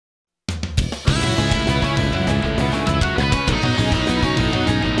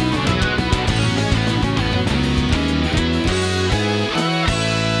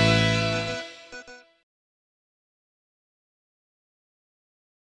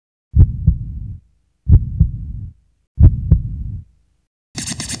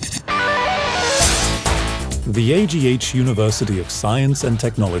The AGH University of Science and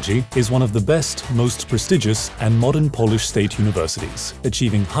Technology is one of the best, most prestigious and modern Polish state universities,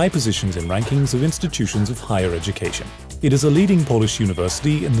 achieving high positions in rankings of institutions of higher education. It is a leading Polish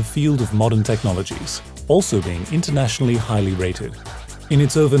university in the field of modern technologies, also being internationally highly rated. In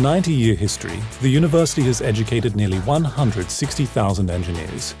its over 90-year history, the university has educated nearly 160,000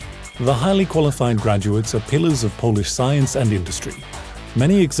 engineers. The highly qualified graduates are pillars of Polish science and industry.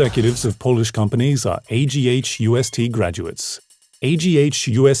 Many executives of Polish companies are AGH UST graduates. AGH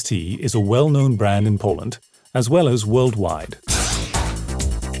UST is a well-known brand in Poland, as well as worldwide.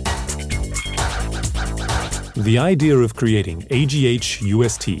 The idea of creating AGH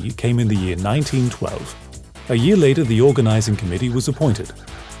UST came in the year 1912. A year later, the organizing committee was appointed.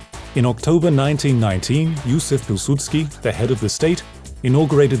 In October 1919, Józef Piłsudski, the head of the state,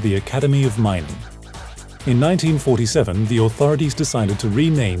 inaugurated the Academy of Mining. In 1947, the authorities decided to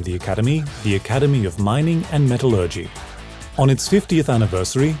rename the Academy of Mining and Metallurgy. On its 50th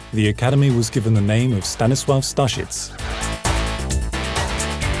anniversary, the academy was given the name of Stanisław Staszic.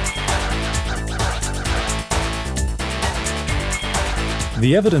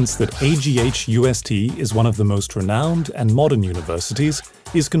 The evidence that AGH UST is one of the most renowned and modern universities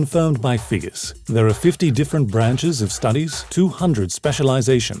is confirmed by figures. There are 50 different branches of studies, 200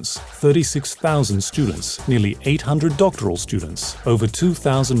 specializations, 36,000 students, nearly 800 doctoral students, over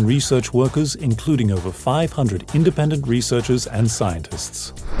 2,000 research workers, including over 500 independent researchers and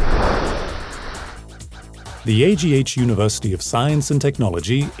scientists. The AGH University of Science and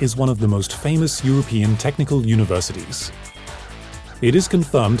Technology is one of the most famous European technical universities. It is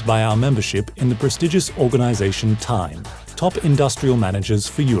confirmed by our membership in the prestigious organization TIME, Top Industrial Managers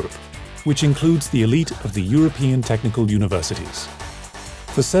for Europe, which includes the elite of the European technical universities.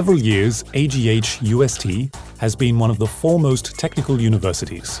 For several years, AGH UST has been one of the foremost technical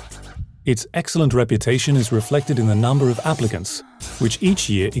universities. Its excellent reputation is reflected in the number of applicants, which each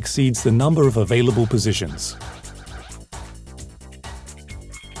year exceeds the number of available positions.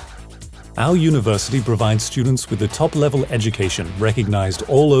 Our university provides students with the top-level education recognized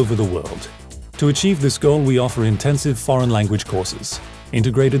all over the world. To achieve this goal, we offer intensive foreign language courses,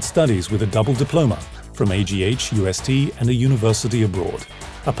 integrated studies with a double diploma from AGH UST and a university abroad,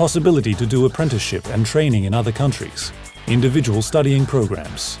 a possibility to do apprenticeship and training in other countries, individual studying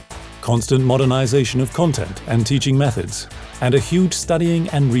programs, constant modernization of content and teaching methods, and a huge studying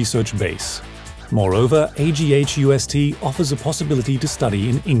and research base. Moreover, AGH UST offers a possibility to study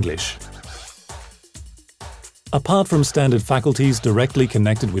in English. Apart from standard faculties directly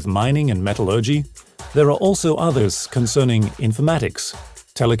connected with mining and metallurgy, there are also others concerning informatics,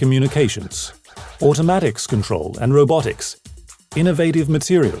 telecommunications, automatics control and robotics, innovative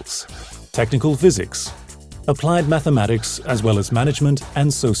materials, technical physics, applied mathematics, as well as management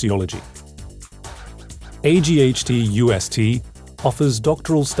and sociology. AGH UST offers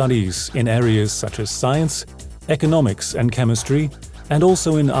doctoral studies in areas such as science, economics and chemistry, and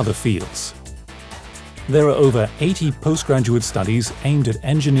also in other fields. There are over 80 postgraduate studies aimed at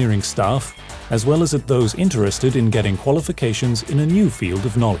engineering staff, as well as at those interested in getting qualifications in a new field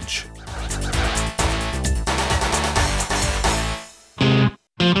of knowledge.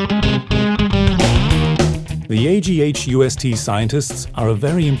 The AGH UST scientists are a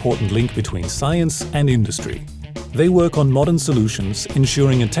very important link between science and industry. They work on modern solutions,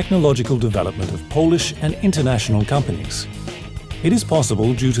 ensuring a technological development of Polish and international companies. It is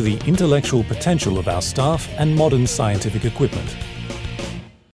possible due to the intellectual potential of our staff and modern scientific equipment.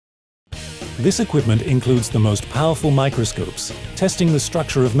 This equipment includes the most powerful microscopes, testing the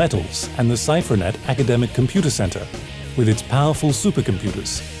structure of metals, and the CipherNet Academic Computer Center, with its powerful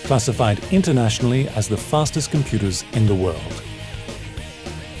supercomputers, classified internationally as the fastest computers in the world.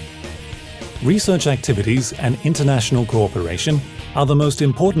 Research activities and international cooperation are the most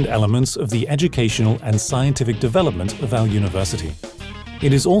important elements of the educational and scientific development of our university.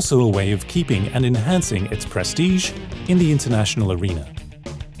 It is also a way of keeping and enhancing its prestige in the international arena.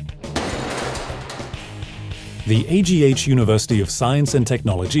 The AGH University of Science and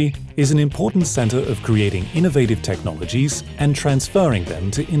Technology is an important center of creating innovative technologies and transferring them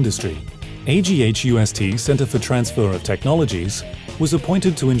to industry. AGH UST Center for Transfer of Technologies was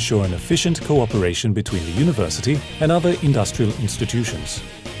appointed to ensure an efficient cooperation between the university and other industrial institutions.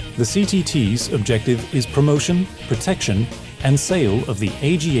 The CTT's objective is promotion, protection, and sale of the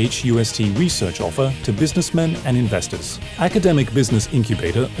AGH UST research offer to businessmen and investors. Academic Business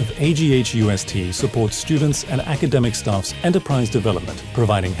Incubator of AGH UST supports students and academic staff's enterprise development,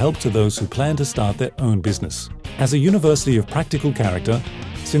 providing help to those who plan to start their own business. As a university of practical character,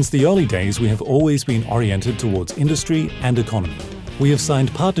 since the early days we have always been oriented towards industry and economy. We have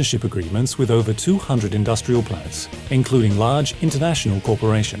signed partnership agreements with over 200 industrial plants, including large international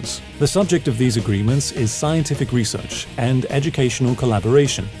corporations. The subject of these agreements is scientific research and educational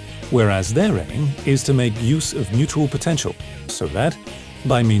collaboration, whereas their aim is to make use of mutual potential, so that,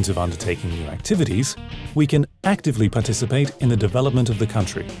 by means of undertaking new activities, we can actively participate in the development of the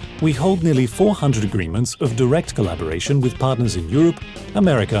country. We hold nearly 400 agreements of direct collaboration with partners in Europe,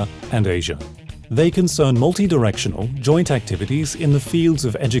 America, and Asia. They concern multi-directional, joint activities in the fields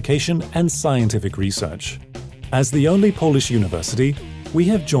of education and scientific research. As the only Polish university, we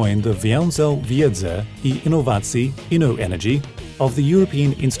have joined the Więzień Wiedzy I Innowacji InnoEnergy of the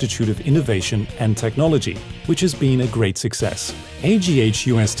European Institute of Innovation and Technology, which has been a great success. AGH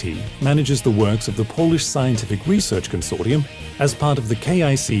UST manages the works of the Polish Scientific Research Consortium as part of the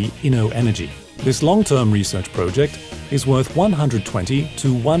KIC InnoEnergy. This long-term research project is worth 120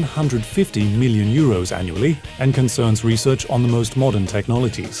 to 150 million euros annually and concerns research on the most modern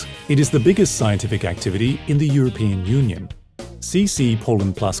technologies. It is the biggest scientific activity in the European Union. CC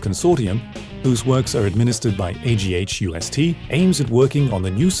Poland Plus Consortium, whose works are administered by AGH UST, aims at working on the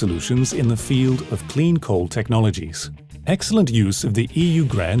new solutions in the field of clean coal technologies. Excellent use of the EU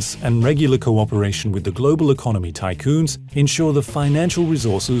grants and regular cooperation with the global economy tycoons ensure the financial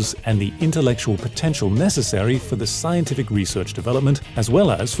resources and the intellectual potential necessary for the scientific research development, as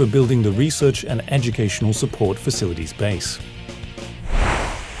well as for building the research and educational support facilities base.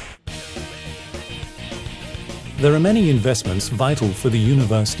 There are many investments vital for the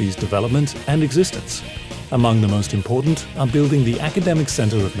university's development and existence. Among the most important are building the Academic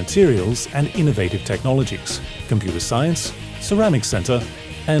Center of Materials and Innovative Technologies, Computer Science, Ceramics Center,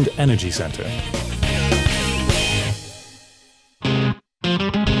 and Energy Center.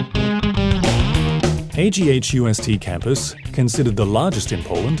 AGH UST campus, considered the largest in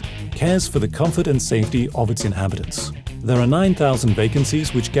Poland, cares for the comfort and safety of its inhabitants. There are 9,000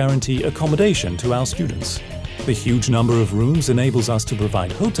 vacancies which guarantee accommodation to our students. The huge number of rooms enables us to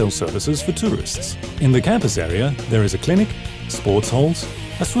provide hotel services for tourists. In the campus area, there is a clinic, sports halls,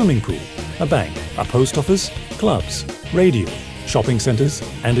 a swimming pool, a bank, a post office, clubs, radio, shopping centers,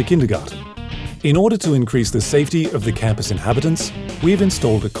 and a kindergarten. In order to increase the safety of the campus inhabitants, we have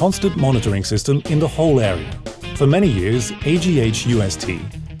installed a constant monitoring system in the whole area. For many years, AGH UST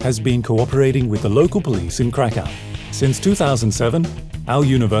has been cooperating with the local police in Krakow. Since 2007, our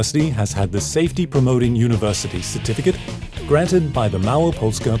university has had the Safety Promoting University Certificate granted by the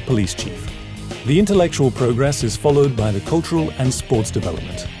Małopolska Police Chief. The intellectual progress is followed by the cultural and sports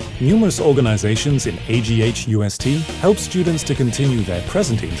development. Numerous organizations in AGH UST help students to continue their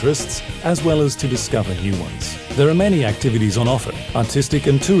present interests as well as to discover new ones. There are many activities on offer: artistic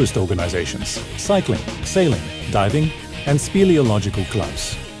and tourist organizations, cycling, sailing, diving, and speleological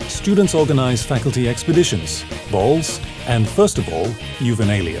clubs. Students organize faculty expeditions, balls, and first of all,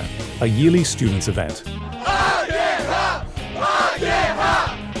 Juvenalia, a yearly students' event.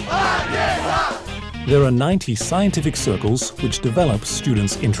 There are 90 scientific circles which develop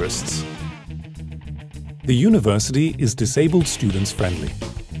students' interests. The university is disabled students friendly.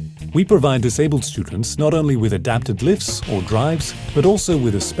 We provide disabled students not only with adapted lifts or drives, but also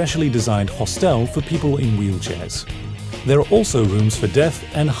with a specially designed hostel for people in wheelchairs. There are also rooms for deaf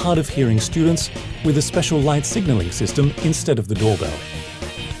and hard-of-hearing students with a special light signaling system instead of the doorbell.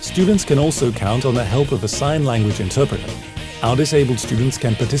 Students can also count on the help of a sign language interpreter. Our disabled students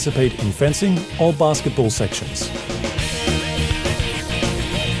can participate in fencing or basketball sections.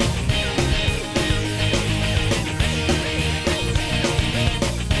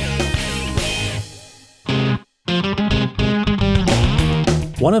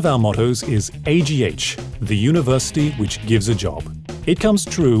 One of our mottos is AGH, the university which gives a job. It comes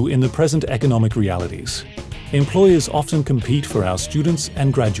true in the present economic realities. Employers often compete for our students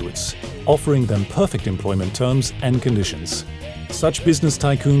and graduates, offering them perfect employment terms and conditions. Such business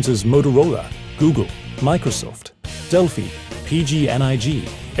tycoons as Motorola, Google, Microsoft, Delphi, PG&IG,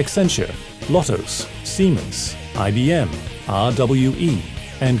 Accenture, Lotos, Siemens, IBM, RWE,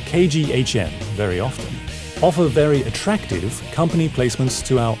 and KGHM very often offer very attractive company placements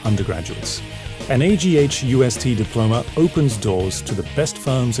to our undergraduates. An AGH UST diploma opens doors to the best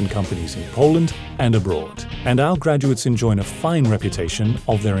firms and companies in Poland and abroad, and our graduates enjoy a fine reputation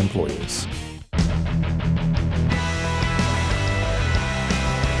of their employers.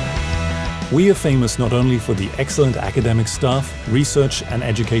 We are famous not only for the excellent academic staff, research and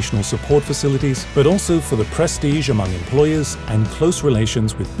educational support facilities, but also for the prestige among employers and close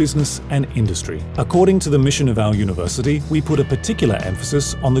relations with business and industry. According to the mission of our university, we put a particular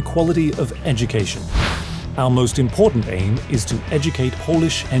emphasis on the quality of education. Our most important aim is to educate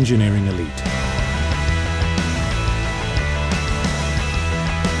Polish engineering elite.